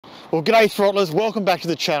Well, g'day throttlers, welcome back to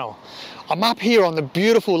the channel. I'm up here on the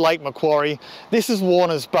beautiful Lake Macquarie. This is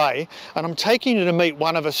Warners Bay, and I'm taking you to meet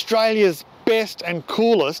one of Australia's best and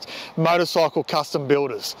coolest motorcycle custom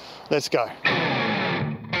builders. Let's go.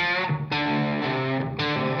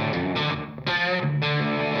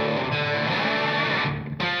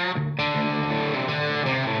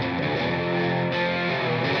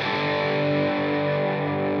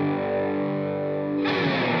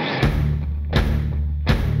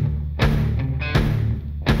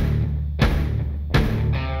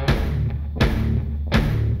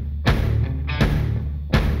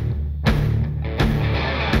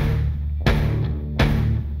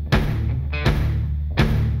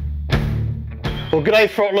 Well, g'day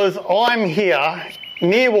throttlers, I'm here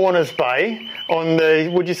near Warners Bay on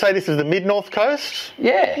the, would you say this is the mid-north coast?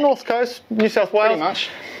 Yeah. North coast, New South Wales? Pretty much.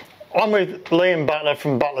 I'm with Liam Butler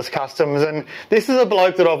from Butlers Customs, and this is a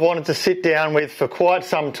bloke that I've wanted to sit down with for quite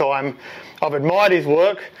some time. I've admired his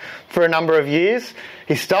work for a number of years.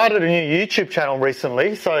 He started a new YouTube channel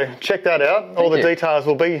recently, so check that out. All the details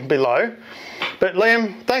will be below. But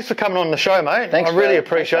Liam, thanks for coming on the show, mate. Thanks I really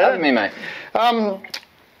appreciate it. Thanks for having me, mate.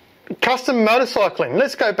 Custom motorcycling.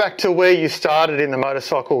 Let's go back to where you started in the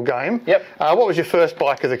motorcycle game. Yep. What was your first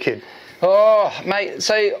bike as a kid? Oh, mate,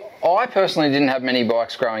 so I personally didn't have many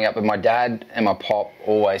bikes growing up, but my dad and my pop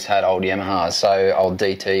always had old Yamahas, so old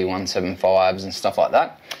DT 175s and stuff like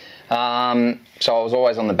that. So I was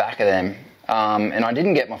always on the back of them. And I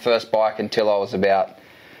didn't get my first bike until I was about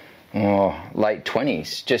late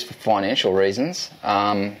 20s, just for financial reasons.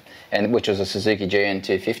 And which was a Suzuki GN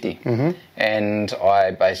 250. And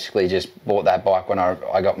I basically just bought that bike when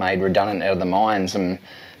I got made redundant out of the mines, and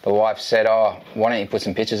the wife said, oh, why don't you put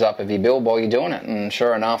some pictures up of your build while you're doing it? And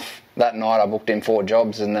sure enough, that night I booked in 4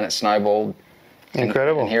 jobs, and then it snowballed.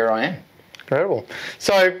 Incredible. And here I am. Incredible.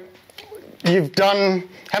 So you've done,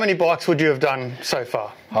 how many bikes would you have done so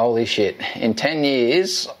far? Holy shit. In 10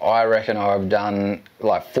 years, I reckon I've done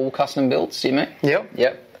like full custom builds, you mean? Yep.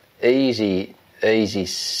 Yep. Easy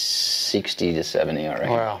 60 to 70, I reckon.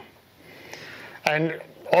 Wow. And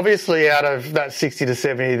obviously out of that 60 to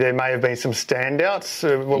 70, there may have been some standouts.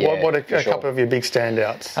 What are a couple of your big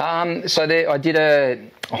standouts? So I did a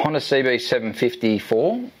Honda CB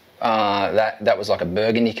 754. That was like a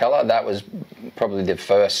burgundy colour. That was probably the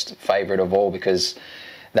first favourite of all, because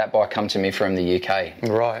that bike come to me from the UK.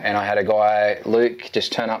 Right. And I had a guy, Luke,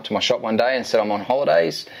 just turn up to my shop one day and said, I'm on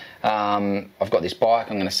holidays. I've got this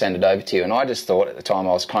bike, I'm going to send it over to you. And I just thought at the time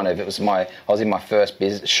I was I was in my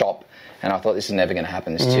first shop, and I thought this is never going to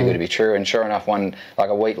happen. This is too good to be true. And sure enough,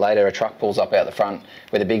 a week later, a truck pulls up out the front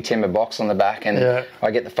with a big timber box on the back, and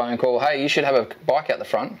I get the phone call, hey, you should have a bike out the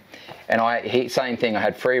front. And same thing, I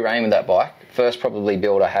had free reign with that bike. First probably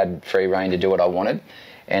build, I had free reign to do what I wanted,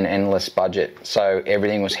 and endless budget. So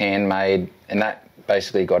everything was handmade, and that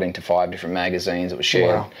basically got into 5 different magazines. It was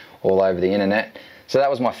shared all over the internet. So that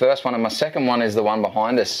was my first one, and my second one is the one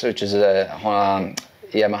behind us, which is a Yamaha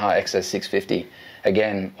XS 650.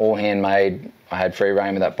 Again, all handmade. I had free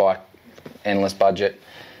reign with that bike, endless budget.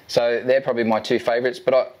 So they're probably my 2 favourites,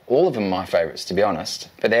 but all of them are my favourites, to be honest.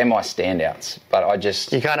 But they're my standouts. But I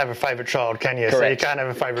just... You can't have a favourite child, can you? Correct. So you can't have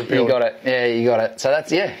a favourite build. You got it. Yeah, you got it. So that's,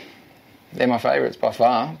 they're my favourites by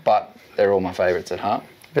far, but they're all my favourites at heart.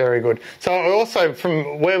 Very good. So also,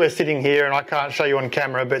 from where we're sitting here, and I can't show you on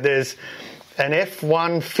camera, but there's an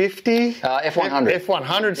F150? F100.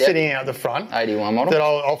 F100 sitting out the front. 81 model. That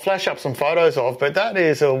I'll flash up some photos of, but that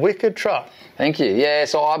is a wicked truck. Thank you. Yeah,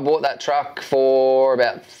 so I bought that truck for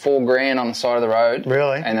about $4,000 on the side of the road.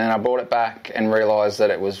 Really? And then I brought it back and realised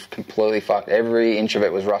that it was completely fucked. Every inch of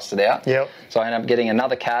it was rusted out. Yep. So I ended up getting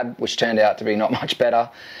another cab, which turned out to be not much better.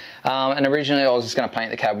 And originally I was just going to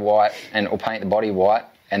paint the cab white or paint the body white.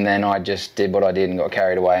 And then I just did what I did and got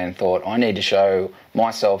carried away and thought, I need to show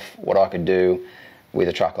myself what I could do with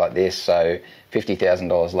a truck like this. So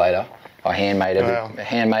 $50,000 later, I handmade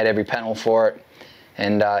every panel for it,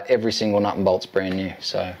 and every single nut and bolt's brand new.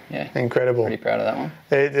 So, yeah. Incredible. Pretty proud of that one.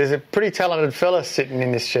 There's a pretty talented fella sitting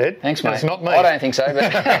in this shed. Thanks, mate. It's not me. I don't think so.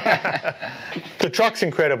 But The truck's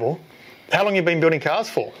incredible. How long have you been building cars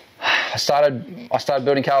for? I started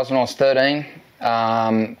building cars when I was 13.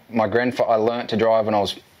 My grandfather, I learnt to drive when I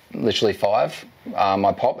was literally 5.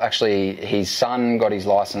 My pop, actually, his son got his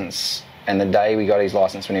licence, and the day we got his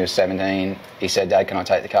licence when he was 17, he said, Dad, can I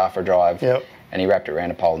take the car for a drive? Yep. And he wrapped it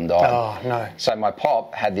around a pole and died. Oh, no. So my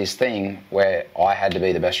pop had this thing where I had to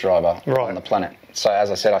be the best driver on the planet. So as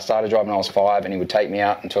I said, I started driving when I was 5, and he would take me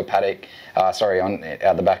out into a paddock, out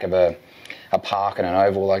the back of a park and an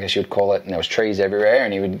oval, I guess you'd call it, and there was trees everywhere,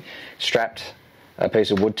 and he would strapped a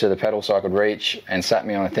piece of wood to the pedal so I could reach, and sat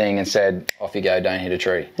me on a thing and said, off you go, don't hit a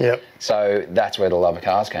tree. Yep. So that's where the love of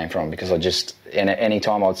cars came from, because I just, any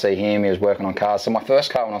time I'd see him, he was working on cars. So my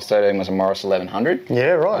first car when I was 13 was a Morris 1100.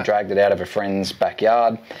 Yeah, right. I dragged it out of a friend's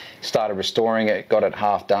backyard, started restoring it, got it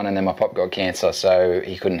half done, and then my pop got cancer, so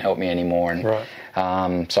he couldn't help me anymore. And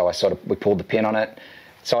right. so we pulled the pin on it.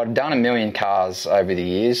 So I'd done 1 million cars over the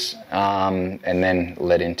years, and then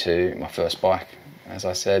led into my first bike, as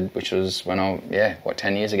I said, which was when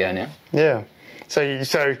 10 years ago now. Yeah.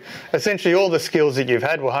 So essentially all the skills that you've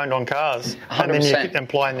had were honed on cars, 100%. and then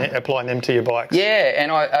you're applying them to your bikes. Yeah,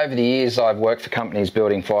 and over the years I've worked for companies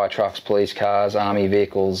building fire trucks, police cars, army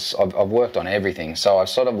vehicles. I've worked on everything, so I've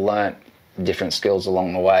sort of learnt different skills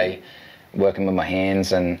along the way, working with my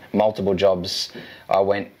hands, and multiple jobs. I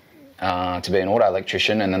went to be an auto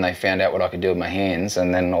electrician, and then they found out what I could do with my hands,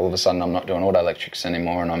 and then all of a sudden I'm not doing auto electrics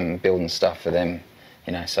anymore, and I'm building stuff for them,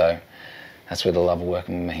 so that's where the love of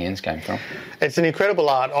working with my hands came from. It's an incredible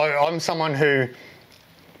art. I'm someone who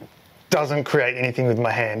doesn't create anything with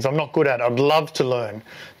my hands. I'm not good at it. I'd love to learn,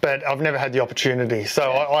 but I've never had the opportunity, so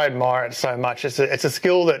I admire it so much. It's a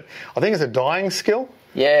skill that I think is a dying skill.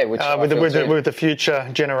 Yeah, which with the future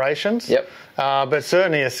generations. Yep. But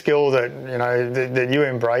certainly a skill that that you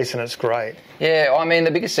embrace, and it's great. Yeah, I mean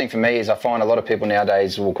the biggest thing for me is I find a lot of people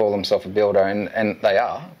nowadays will call themselves a builder, and they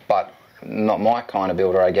are, but not my kind of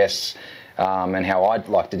builder, I guess. And how I'd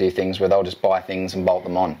like to do things, where they'll just buy things and bolt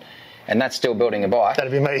them on. And that's still building a bike.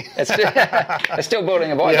 That'd be me. It's still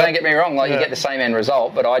building a bike, Don't get me wrong, you get the same end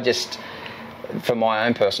result, but I just, for my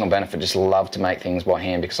own personal benefit, just love to make things by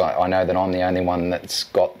hand, because I know that I'm the only one that's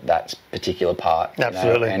got that particular part.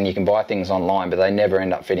 Absolutely. And you can buy things online, but they never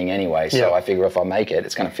end up fitting anyway. So I figure if I make it,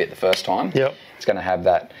 it's going to fit the first time. Yep. It's going to have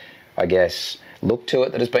that, I guess, look to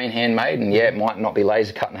it that has been handmade, and it might not be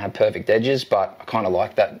laser cut and have perfect edges, but I kind of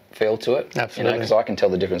like that feel to it. Absolutely. Because I can tell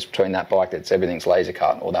the difference between that bike that's everything's laser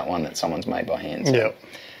cut or that one that someone's made by hand. So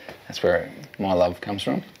that's where my love comes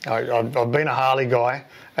from. I've been a Harley guy,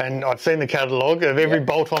 and I've seen the catalogue of every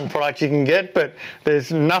bolt-on product you can get, but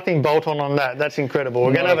there's nothing bolt-on on that. That's incredible.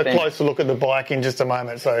 We're going to have a closer look at the bike in just a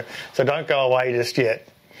moment, so don't go away just yet.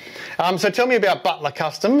 So tell me about Butler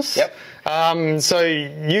Customs. Yep. So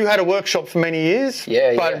you had a workshop for many years,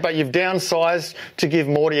 but you've downsized to give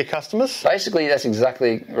more to your customers? Basically, that's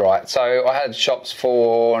exactly right. So I had shops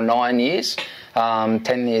for 9 years,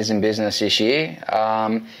 10 years in business this year.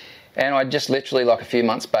 And I just literally, like a few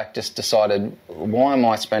months back, just decided, why am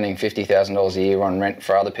I spending $50,000 a year on rent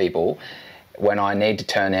for other people when I need to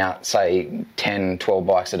turn out, say, 10, 12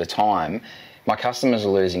 bikes at a time? My customers are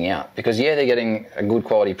losing out, because they're getting a good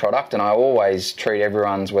quality product, and I always treat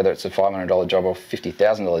everyone's, whether it's a $500 job or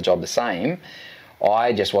 $50,000 job, the same.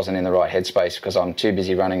 I just wasn't in the right headspace because I'm too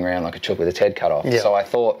busy running around like a chook with its head cut off. Yep. So I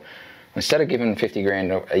thought, instead of giving 50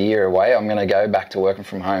 grand a year away, I'm going to go back to working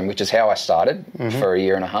from home, which is how I started for a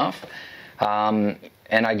year and a half.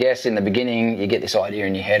 And I guess in the beginning, you get this idea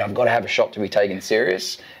in your head, I've got to have a shop to be taken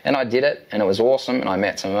serious. And I did it, and it was awesome, and I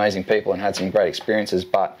met some amazing people and had some great experiences.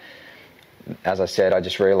 But as I said, I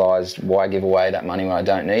just realised, why give away that money when I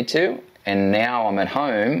don't need to? And now I'm at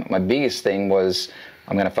home. My biggest thing was,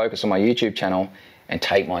 I'm going to focus on my YouTube channel and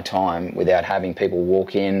take my time without having people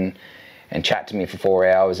walk in and chat to me for 4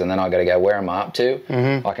 hours, and then I got to go, where am I up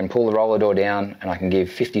to? I can pull the roller door down and I can give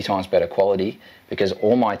 50 times better quality, because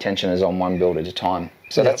all my attention is on one build at a time.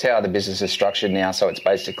 So that's how the business is structured now. So it's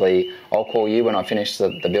basically, I'll call you when I finish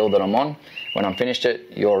the build that I'm on. When I'm finished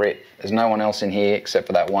it, you're it. There's no one else in here except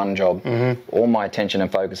for that one job. All my attention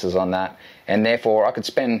and focus is on that. And therefore, I could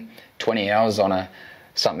spend 20 hours on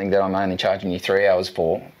something that I'm only charging you 3 hours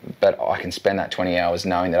for, but I can spend that 20 hours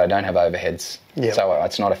knowing that I don't have overheads. So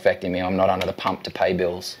it's not affecting me. I'm not under the pump to pay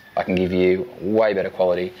bills. I can give you way better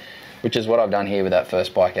quality, which is what I've done here with that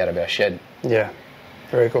first bike out of our shed. Yeah.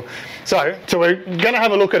 Very cool. So we're going to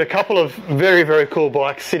have a look at a couple of very, very cool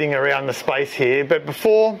bikes sitting around the space here. But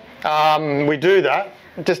before we do that,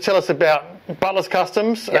 just tell us about Butlers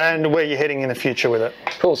Customs and where you're heading in the future with it.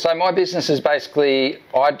 Cool. So my business is basically,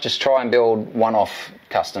 I just try and build one-off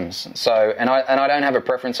customs. So, and I don't have a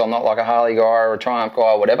preference. I'm not like a Harley guy or a Triumph guy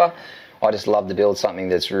or whatever. I just love to build something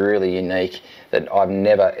that's really unique that I've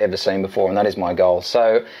never, ever seen before, and that is my goal.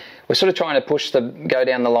 So we're sort of trying to go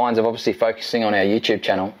down the lines of obviously focusing on our YouTube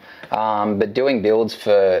channel, but doing builds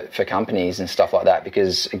for companies and stuff like that,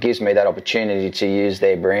 because it gives me that opportunity to use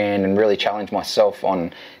their brand and really challenge myself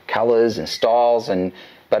on colours and styles,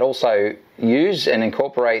 but also use and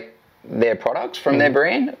incorporate their products from their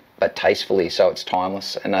brand, but tastefully, so it's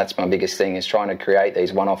timeless. And that's my biggest thing, is trying to create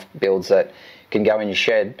these one-off builds that can go in your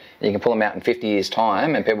shed and you can pull them out in 50 years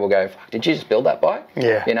time and people will go, fuck, did you just build that bike?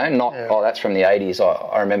 Yeah. You know, not, oh, that's from the 80s.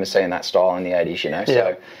 I remember seeing that style in the 80s, you know.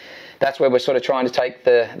 So that's where we're sort of trying to take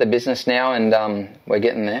the business now, and we're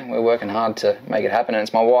getting there. We're working hard to make it happen, and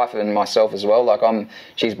it's my wife and myself as well. Like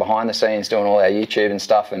she's behind the scenes doing all our YouTube and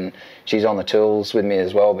stuff, and she's on the tools with me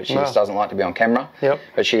as well, but she just doesn't like to be on camera.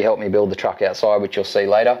 But she helped me build the truck outside, which you'll see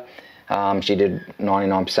later. She did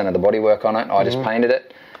 99% of the bodywork on it. I just painted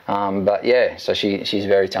it. But yeah, so she's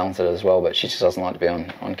very talented as well, but she just doesn't like to be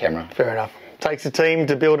on camera. Fair enough. Takes a team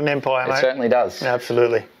to build an empire, mate. It certainly does.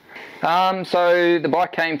 Absolutely. So the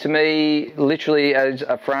bike came to me literally as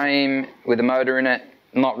a frame with a motor in it,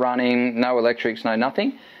 not running, no electrics, no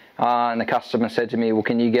nothing. And the customer said to me, well,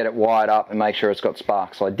 can you get it wired up and make sure it's got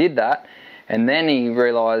sparks? So I did that, and then he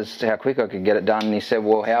realised how quick I could get it done, and he said,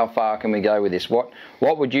 well, how far can we go with this? What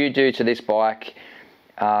would you do to this bike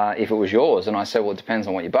if it was yours? And I said, well, it depends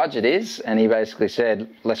on what your budget is. And he basically said,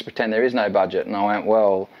 let's pretend there is no budget. And I went,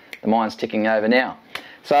 well, the mine's ticking over now.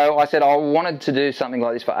 So I said I wanted to do something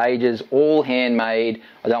like this for ages, all handmade.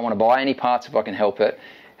 I don't want to buy any parts if I can help it,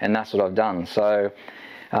 and that's what I've done. So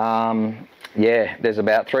yeah, there's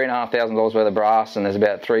about $3,500 worth of brass, and there's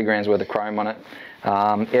about $3,000 worth of chrome on it.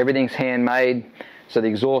 Everything's handmade. So the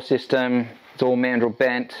exhaust system, it's all mandrel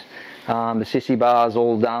bent. The sissy bar's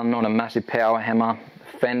all done on a massive power hammer.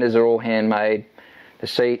 The fenders are all handmade. The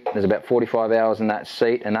seat, there's about 45 hours in that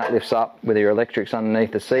seat, and that lifts up with your electrics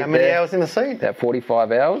underneath the seat. How many hours in the seat? About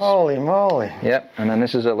 45 hours. Holy moly. Yep, and then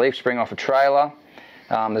this is a leaf spring off a trailer.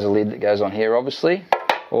 There's a lid that goes on here, obviously.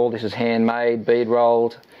 All this is handmade, bead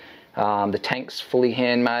rolled. The tank's fully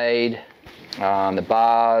handmade. The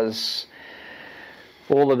bars,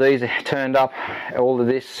 all of these are turned up. All of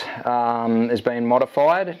this has been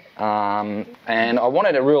modified, and I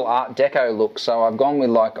wanted a real Art Deco look, so I've gone with,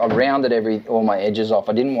 like, I've rounded all my edges off.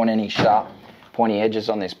 I didn't want any sharp, pointy edges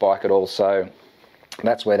on this bike at all, so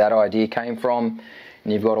that's where that idea came from.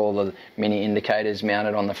 And you've got all the mini indicators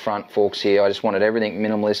mounted on the front forks here. I just wanted everything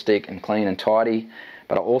minimalistic and clean and tidy,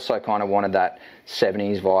 but I also kind of wanted that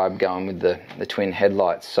 70s vibe going with the twin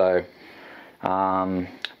headlights. So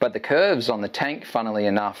but the curves on the tank, funnily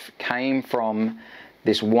enough, came from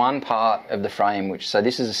this one part of the frame, so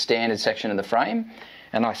this is a standard section of the frame,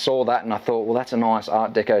 and I saw that and I thought, well, that's a nice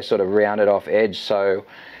Art Deco sort of rounded off edge. So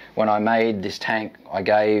when I made this tank, I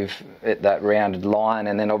gave it that rounded line,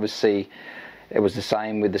 and then obviously it was the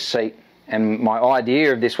same with the seat. And my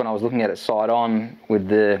idea of this, when I was looking at it side on with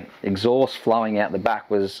the exhaust flowing out the back,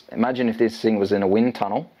 was, imagine if this thing was in a wind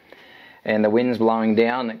tunnel and the wind's blowing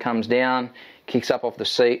down, it comes down, kicks up off the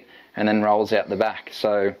seat, and then rolls out the back.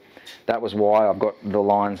 So that was why I've got the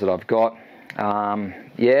lines that I've got.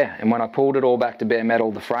 Yeah, and when I pulled it all back to bare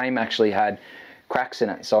metal, the frame actually had cracks in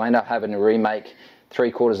it, so I ended up having to remake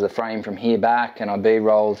 3/4 of the frame from here back, and I bead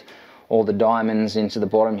rolled all the diamonds into the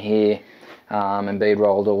bottom here, and bead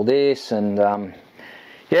rolled all this, and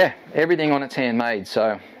yeah, everything on it's handmade.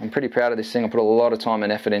 So I'm pretty proud of this thing. I put a lot of time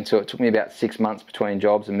and effort into it. It took me about 6 months between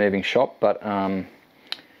jobs and moving shop, but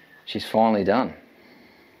she's finally done.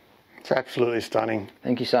 It's absolutely stunning.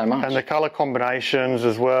 Thank you so much. And the colour combinations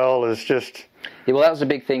as well is just... Yeah, well, that was a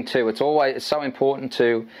big thing too. It's so important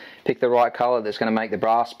to pick the right colour that's going to make the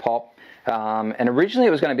brass pop. And originally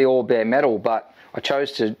it was going to be all bare metal, but I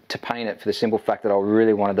chose to paint it for the simple fact that I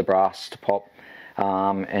really wanted the brass to pop.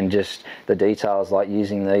 And just the details, like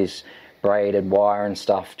using these braided wire and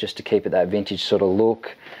stuff just to keep it that vintage sort of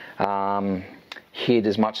look. Hid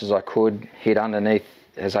as much as I could. Hid underneath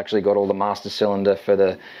has actually got all the master cylinder for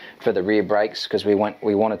the rear brakes, because we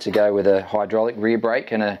wanted to go with a hydraulic rear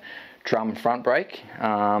brake and a drum front brake.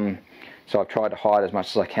 So I've tried to hide as much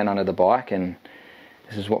as I can under the bike, and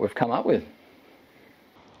this is what we've come up with.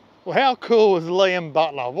 Well, how cool was Liam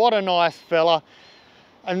Butler? What a nice fella.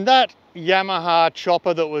 And that Yamaha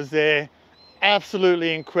chopper that was there,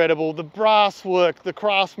 absolutely incredible. The brass work, the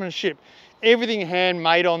craftsmanship, everything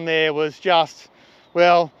handmade on there was just,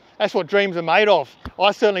 well, that's what dreams are made of.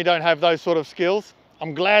 I certainly don't have those sort of skills.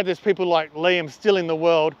 I'm glad there's people like Liam still in the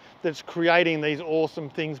world that's creating these awesome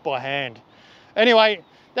things by hand. Anyway,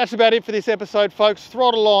 that's about it for this episode, folks.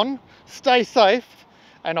 Throttle on, stay safe,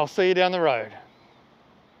 and I'll see you down the road.